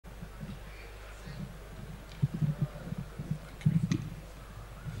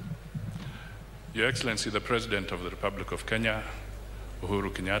Your Excellency, the President of the Republic of Kenya, Uhuru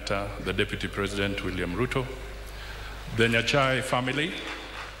Kenyatta, the Deputy President, William Ruto, the Nyachae family,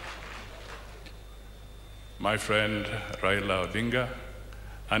 my friend Raila Odinga,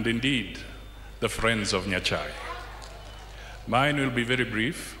 and indeed, the friends of Nyachae. Mine will be very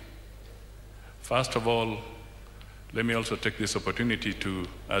brief. First of all, let me also take this opportunity to,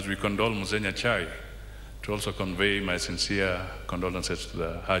 as we condole Musalia Mudavadi, to also convey my sincere condolences to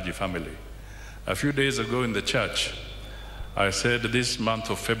the Haji family. A few days ago in the church, I said this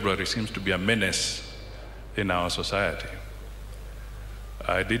month of February seems to be a menace in our society.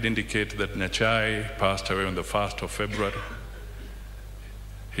 I did indicate that Nyachae passed away on the 1st of February.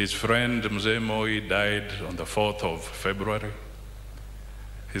 His friend Mzee Moi died on the 4th of February.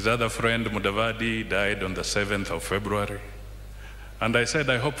 His other friend Mudavadi died on the 7th of February. And I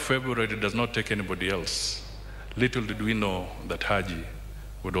said, I hope February does not take anybody else. Little did we know that Haji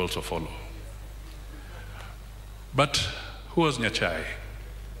would also follow. But who was Nyachae?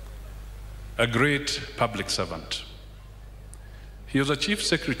 A great public servant. He was a chief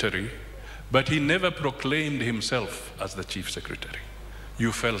secretary, but he never proclaimed himself as the chief secretary.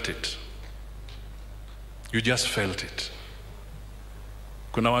 You felt it. You just felt it.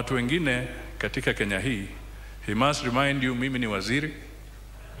 Kuna watu wengine katika Kenya hii, he must remind you, mimi ni waziri,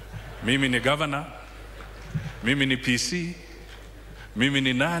 mimi ni governor, mimi ni PC, mimi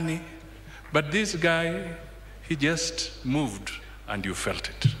ni nani. But this guy, he just moved and you felt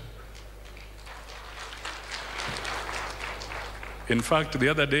it. In fact, the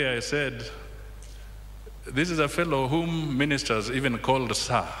other day I said, this is a fellow whom ministers even called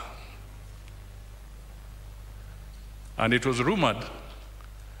Sir. And it was rumored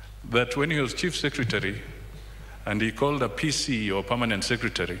that when he was chief secretary and he called a PC or permanent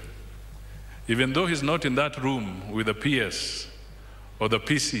secretary, even though he's not in that room with the PS or the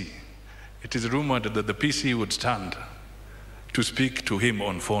PC, it is rumored that the PC would stand to speak to him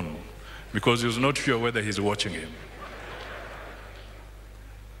on phone because he was not sure whether he's watching him.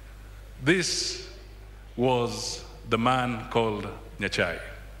 This was the man called Nyachae.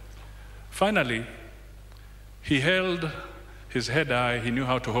 Finally, he held his head high. He knew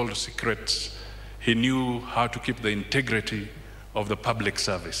how to hold secrets. He knew how to keep the integrity of the public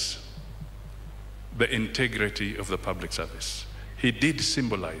service. The integrity of the public service. He did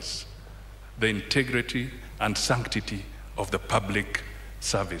symbolize the integrity and sanctity of the public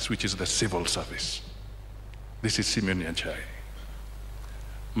service, which is the civil service. This is Simeon Nyachae.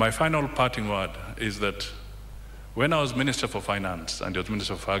 My final parting word is that when I was Minister for Finance and he was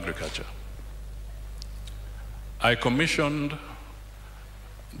Minister for Agriculture, I commissioned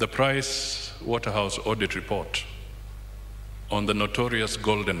the Price Waterhouse audit report on the notorious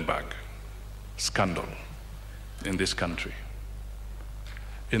golden bag scandal in this country.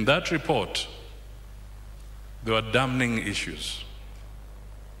 In that report, there were damning issues.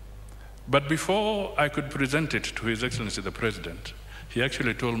 But before I could present it to His Excellency the President, he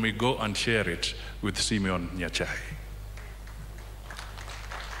actually told me, go and share it with Simeon Nyachae.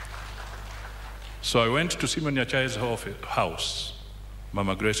 So I went to Simeon Nyachae's house,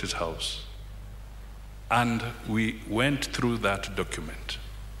 Mama Grace's house, and we went through that document.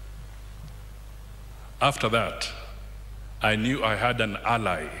 After that, I knew I had an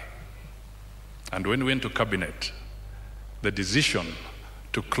ally. And when we went to cabinet, the decision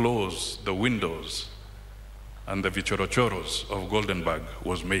to close the windows and the vichorochoros of Golden Bag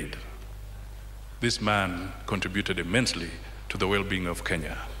was made. This man contributed immensely to the well-being of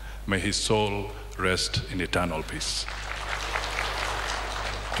Kenya. May his soul rest in eternal peace.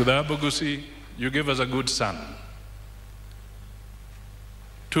 To the Abugusi, you gave us a good son.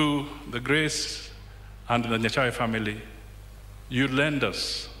 To the Grace and the Nyachae family, you lend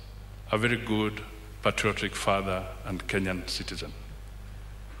us a very good, patriotic father and Kenyan citizen.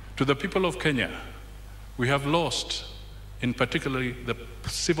 To the people of Kenya, we have lost, in particularly the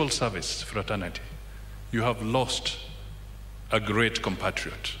civil service fraternity, you have lost a great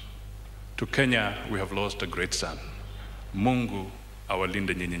compatriot. To Kenya, we have lost a great son. Mungu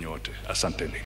awalinde nyinyi nyote. Asanteni.